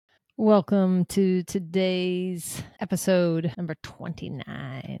Welcome to today's episode number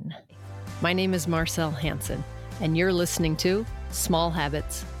 29. My name is Marcel Hansen, and you're listening to Small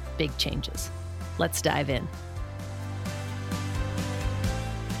Habits, Big Changes. Let's dive in.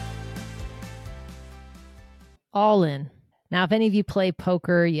 All in. Now, if any of you play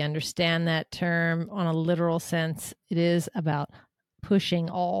poker, you understand that term on a literal sense. It is about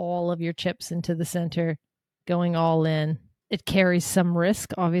pushing all of your chips into the center, going all in. It carries some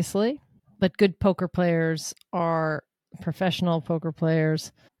risk, obviously, but good poker players are professional poker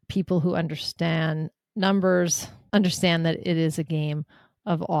players, people who understand numbers, understand that it is a game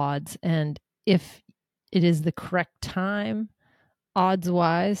of odds. And if it is the correct time,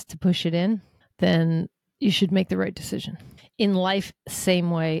 odds-wise, to push it in, then you should make the right decision. In life,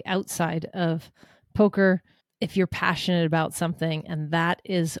 same way, outside of poker, if you're passionate about something and that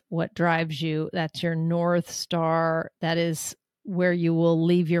is what drives you, that's your North Star, that is where you will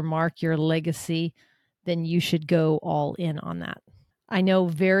leave your mark, your legacy, then you should go all in on that. I know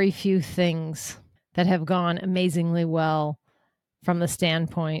very few things that have gone amazingly well from the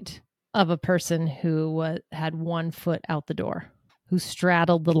standpoint of a person who had one foot out the door, who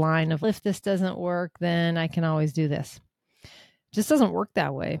straddled the line of, if this doesn't work, then I can always do this. It just doesn't work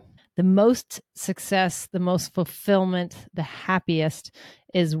that way. The most success, the most fulfillment, the happiest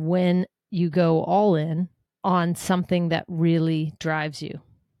is when you go all in on something that really drives you,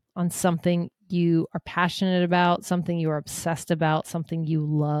 on something you are passionate about, something you are obsessed about, something you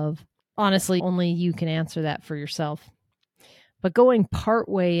love. Honestly, only you can answer that for yourself. But going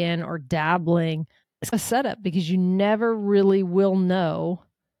partway in or dabbling is a setup because you never really will know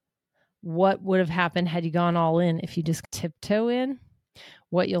what would have happened had you gone all in if you just tiptoe in.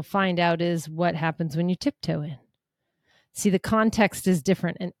 What you'll find out is what happens when you tiptoe in. See, the context is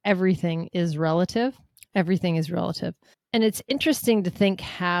different and everything is relative. Everything is relative. And it's interesting to think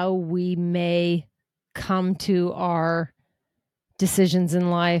how we may come to our decisions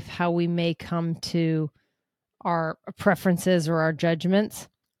in life, how we may come to our preferences or our judgments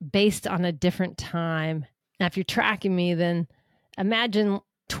based on a different time. Now, if you're tracking me, then imagine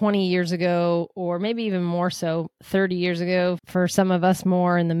 20 years ago, or maybe even more so, 30 years ago, for some of us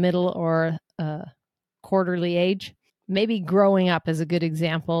more in the middle or quarterly age, maybe growing up is a good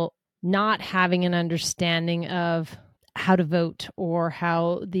example, not having an understanding of how to vote or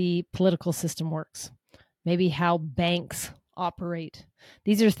how the political system works, maybe how banks operate.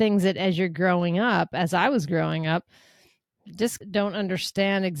 These are things that as you're growing up, as I was growing up, just don't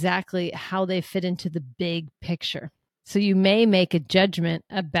understand exactly how they fit into the big picture. So you may make a judgment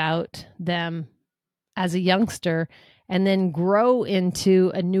about them as a youngster and then grow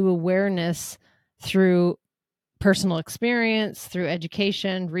into a new awareness through personal experience, through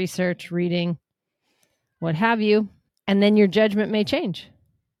education, research, reading, what have you. And then your judgment may change.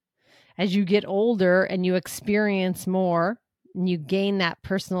 As you get older and you experience more and you gain that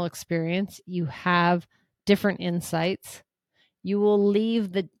personal experience, you have different insights. You will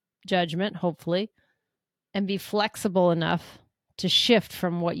leave the judgment, hopefully, and be flexible enough to shift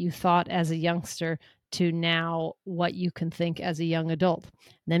from what you thought as a youngster to now what you can think as a young adult. And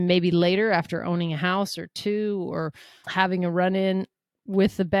then maybe later, after owning a house or two, or having a run-in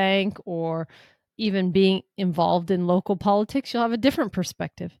with the bank, or even being involved in local politics, you'll have a different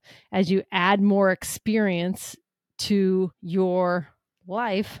perspective. As you add more experience to your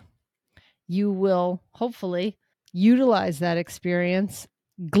life, you will hopefully utilize that experience,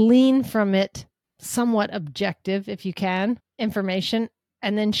 glean from it somewhat objective, if you can, information,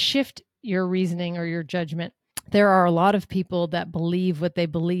 and then shift your reasoning or your judgment. There are a lot of people that believe what they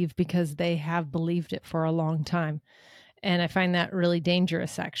believe because they have believed it for a long time. And I find that really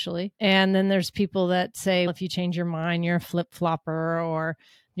dangerous, actually. And then there's people that say, if you change your mind, you're a flip-flopper, or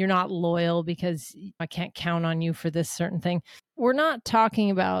you're not loyal because I can't count on you for this certain thing. We're not talking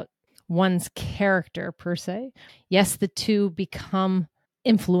about one's character per se. Yes, the two become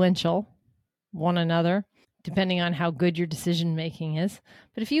influential, one another, depending on how good your decision making is.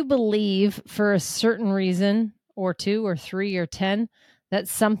 But if you believe for a certain reason, or 2 or 3 or 10, that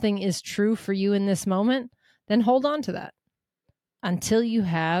something is true for you in this moment, then hold on to that until you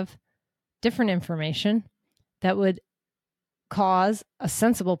have different information that would cause a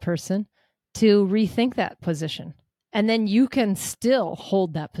sensible person to rethink that position. And then you can still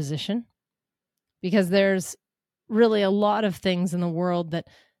hold that position, because there's really a lot of things in the world that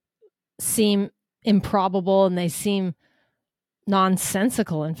seem improbable and they seem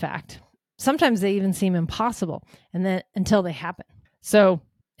nonsensical, in fact. Sometimes they even seem impossible, and then until they happen. So,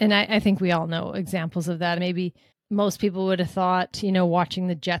 and I think we all know examples of that. Maybe most people would have thought, watching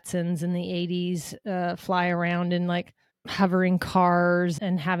the Jetsons in the 80s fly around in like hovering cars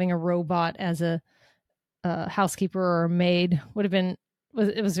and having a robot as a housekeeper or a maid it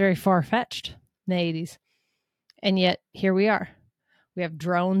was very far-fetched in the 80s. And yet here we are. We have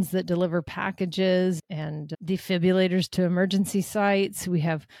drones that deliver packages and defibrillators to emergency sites. We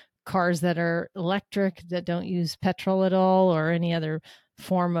have cars that are electric that don't use petrol at all or any other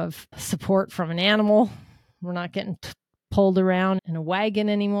form of support from an animal. We're not getting pulled around in a wagon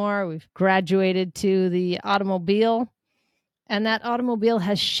anymore. We've graduated to the automobile, and that automobile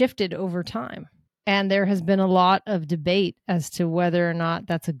has shifted over time. And there has been a lot of debate as to whether or not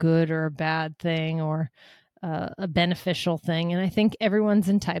that's a good or a bad thing or a beneficial thing. And I think everyone's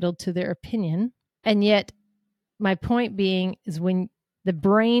entitled to their opinion. And yet, my point being is when the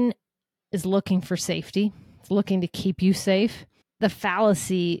brain is looking for safety, it's looking to keep you safe. The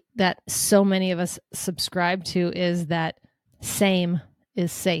fallacy that so many of us subscribe to is that same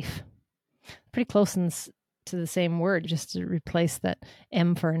is safe. Pretty close to the same word, just to replace that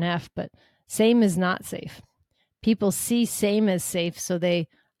M for an F, but same is not safe. People see same as safe, so they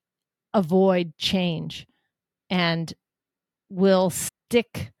avoid change and will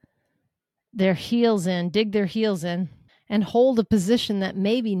dig their heels in, and hold a position that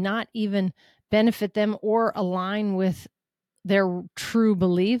maybe not even benefit them or align with their true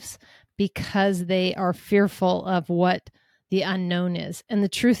beliefs because they are fearful of what the unknown is. And the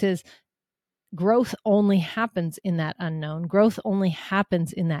truth is, growth only happens in that unknown. Growth only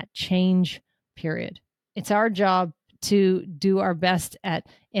happens in that change period. It's our job to do our best at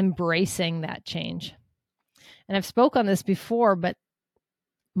embracing that change. And I've spoke on this before, but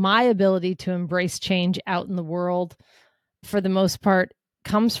my ability to embrace change out in the world, for the most part,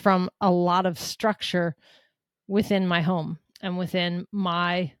 comes from a lot of structure within my home and within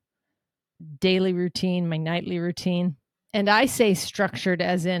my daily routine, my nightly routine. And I say structured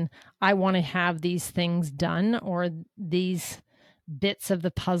as in I want to have these things done or these bits of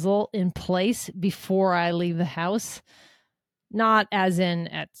the puzzle in place before I leave the house. Not as in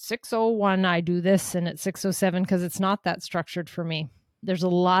at 6:01 I do this and at 6:07, because it's not that structured for me. There's a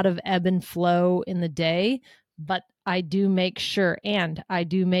lot of ebb and flow in the day, but I do make sure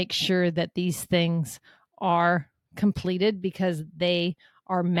that these things are completed because they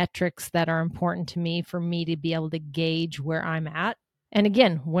are metrics that are important to me for me to be able to gauge where I'm at. And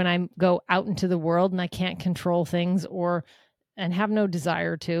again, when I go out into the world and I can't control things and have no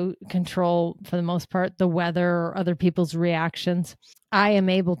desire to control, for the most part, the weather or other people's reactions, I am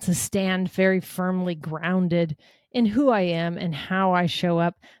able to stand very firmly grounded in who I am and how I show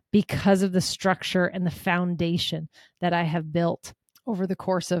up because of the structure and the foundation that I have built over the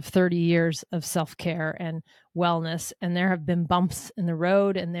course of 30 years of self-care and wellness. And there have been bumps in the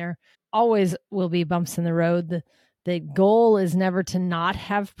road, and there always will be bumps in the road. The goal is never to not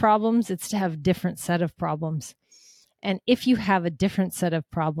have problems. It's to have a different set of problems. And if you have a different set of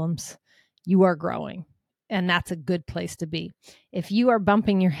problems, you are growing. And that's a good place to be. If you are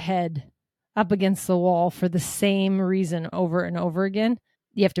bumping your head up against the wall for the same reason over and over again,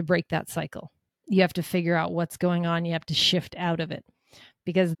 you have to break that cycle. You have to figure out what's going on. You have to shift out of it,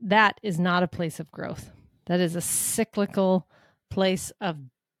 because that is not a place of growth. That is a cyclical place of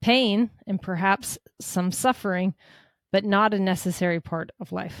pain and perhaps some suffering, but not a necessary part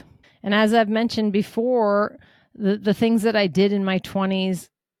of life. And as I've mentioned before, the things that I did in my 20s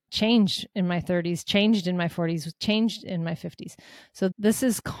changed in my 30s, changed in my 40s, changed in my 50s. So this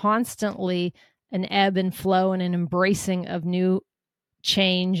is constantly an ebb and flow and an embracing of new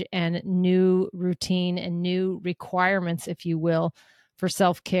change and new routine and new requirements, if you will, for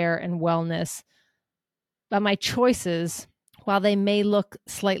self-care and wellness. But my choices, while they may look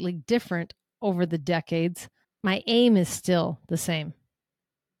slightly different over the decades, my aim is still the same.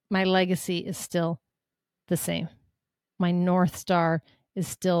 My legacy is still the same. My North Star is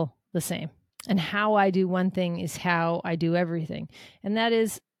still the same. And how I do one thing is how I do everything. And that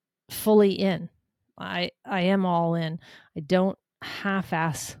is fully in. I am all in. I don't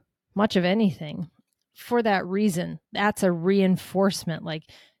half-ass much of anything for that reason. That's a reinforcement. Like,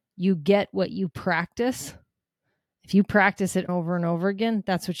 you get what you practice. If you practice it over and over again,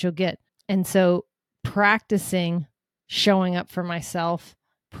 that's what you'll get. And so practicing showing up for myself,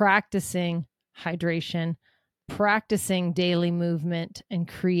 practicing hydration, practicing daily movement and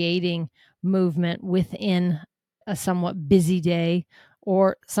creating movement within a somewhat busy day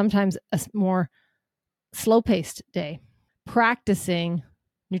or sometimes a more slow-paced day. Practicing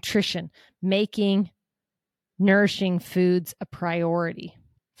nutrition, making nourishing foods a priority.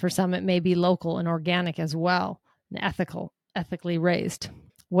 For some, it may be local and organic as well, and ethically raised.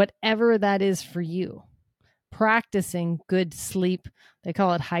 Whatever that is for you. Practicing good sleep. They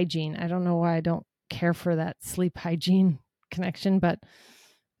call it hygiene. I don't know why I don't care for that sleep hygiene connection, but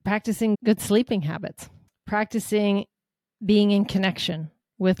practicing good sleeping habits, practicing being in connection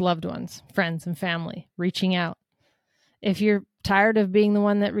with loved ones, friends, and family, reaching out. If you're tired of being the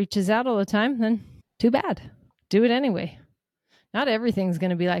one that reaches out all the time, then too bad. Do it anyway. Not everything's going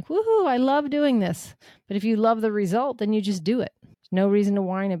to be like, woohoo, I love doing this. But if you love the result, then you just do it. There's no reason to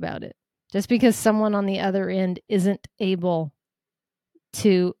whine about it. Just because someone on the other end isn't able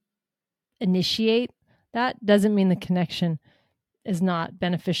to initiate that doesn't mean the connection is not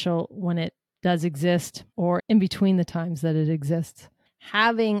beneficial when it does exist or in between the times that it exists.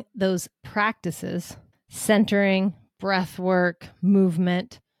 Having those practices, centering, breath work,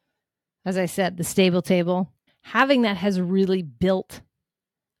 movement, as I said, the stable table, having that has really built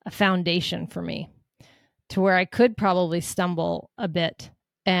a foundation for me to where I could probably stumble a bit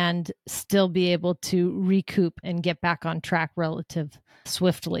and still be able to recoup and get back on track relative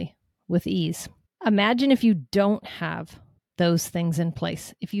swiftly with ease. Imagine if you don't have those things in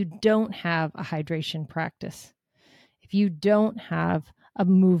place, if you don't have a hydration practice, if you don't have a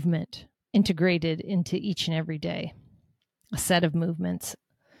movement integrated into each and every day, a set of movements,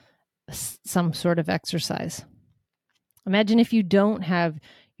 some sort of exercise. Imagine if you don't have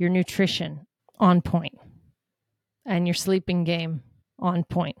your nutrition on point and your sleeping game on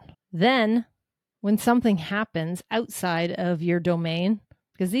point. Then when something happens outside of your domain,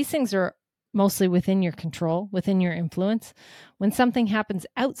 because these things are mostly within your control, within your influence, when something happens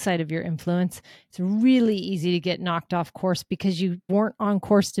outside of your influence, it's really easy to get knocked off course because you weren't on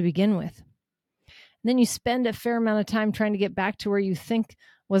course to begin with. And then you spend a fair amount of time trying to get back to where you think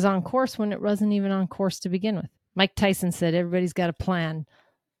was on course when it wasn't even on course to begin with. Mike Tyson said, everybody's got a plan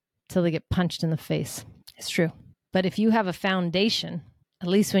till they get punched in the face. It's true. But if you have a foundation, at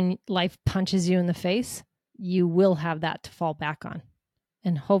least when life punches you in the face, you will have that to fall back on.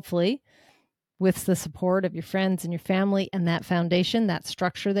 And hopefully, with the support of your friends and your family and that foundation, that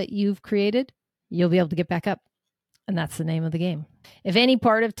structure that you've created, you'll be able to get back up. And that's the name of the game. If any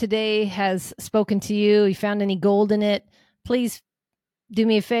part of today has spoken to you, you found any gold in it, please do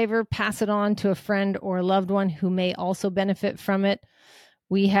me a favor, pass it on to a friend or a loved one who may also benefit from it.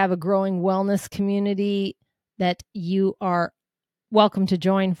 We have a growing wellness community that you are welcome to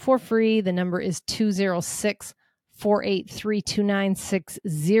join for free. The number is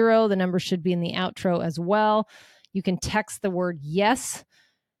 206-483-2960. The number should be in the outro as well. You can text the word yes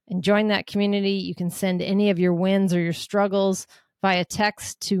and join that community. You can send any of your wins or your struggles via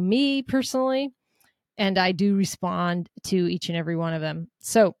text to me personally, and I do respond to each and every one of them.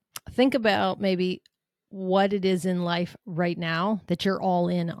 So think about maybe what it is in life right now that you're all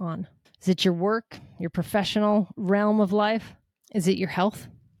in on. Is it your work, your professional realm of life? Is it your health,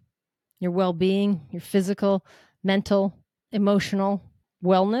 your well-being, your physical, mental, emotional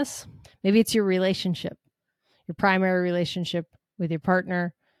wellness? Maybe it's your relationship, your primary relationship with your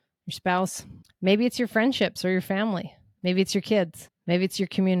partner, your spouse. Maybe it's your friendships or your family. Maybe it's your kids. Maybe it's your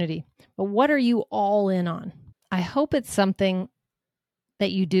community. But what are you all in on? I hope it's something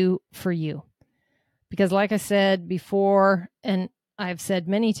that you do for you. Because like I said before, and I've said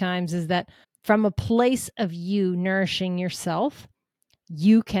many times, is that from a place of you nourishing yourself,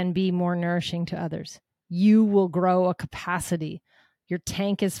 you can be more nourishing to others. You will grow a capacity. Your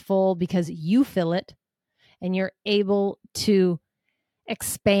tank is full because you fill it, and you're able to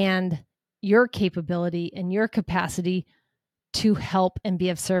expand your capability and your capacity to help and be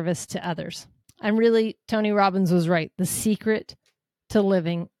of service to others. And really, Tony Robbins was right. The secret to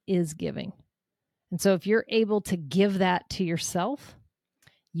living is giving. And so if you're able to give that to yourself,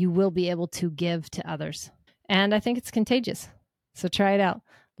 you will be able to give to others. And I think it's contagious. So try it out.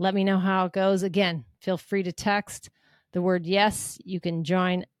 Let me know how it goes. Again, feel free to text the word yes. You can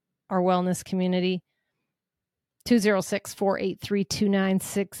join our wellness community.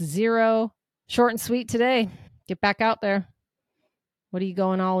 206-483-2960. Short and sweet today. Get back out there. What are you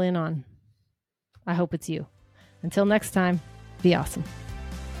going all in on? I hope it's you. Until next time, be awesome.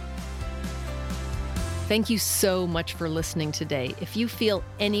 Thank you so much for listening today. If you feel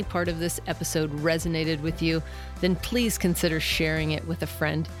any part of this episode resonated with you, then please consider sharing it with a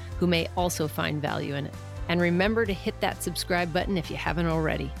friend who may also find value in it. And remember to hit that subscribe button if you haven't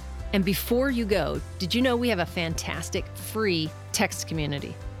already. And before you go, did you know we have a fantastic free text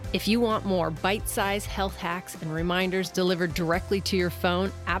community? If you want more bite-sized health hacks and reminders delivered directly to your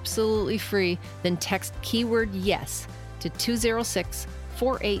phone, absolutely free, then text keyword yes to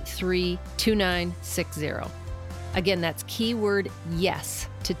 206-483-2960. Again, that's keyword yes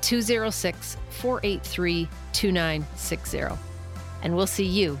to 206-483-2960. And we'll see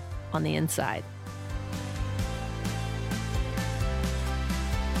you on the inside.